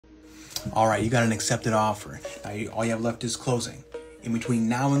All right, you got an accepted offer. Now all you have left is closing. In between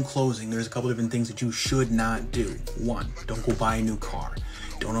now and closing, there's a couple different things that you should not do. One, don't go buy a new car.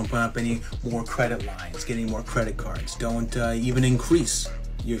 Don't open up any more credit lines, get any more credit cards. Don't even increase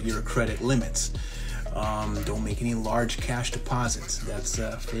your credit limits. Don't make any large cash deposits. That's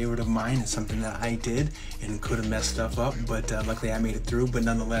a favorite of mine. It's something that I did and could have messed stuff up, but luckily I made it through. But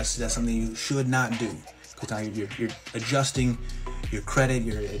nonetheless, that's something you should not do, because now you're adjusting your credit,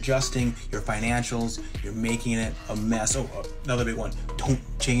 you're adjusting your financials, you're making it a mess. Oh, another big one, don't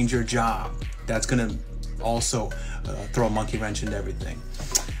change your job. That's gonna also throw a monkey wrench into everything.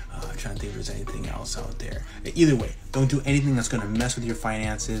 I'm trying to think if there's anything else out there. Either way, don't do anything that's gonna mess with your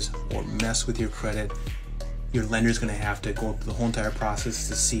finances or mess with your credit. Your lender's gonna have to go through the whole entire process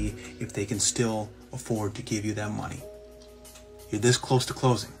to see if they can still afford to give you that money. You're this close to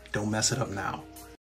closing. Don't mess it up now.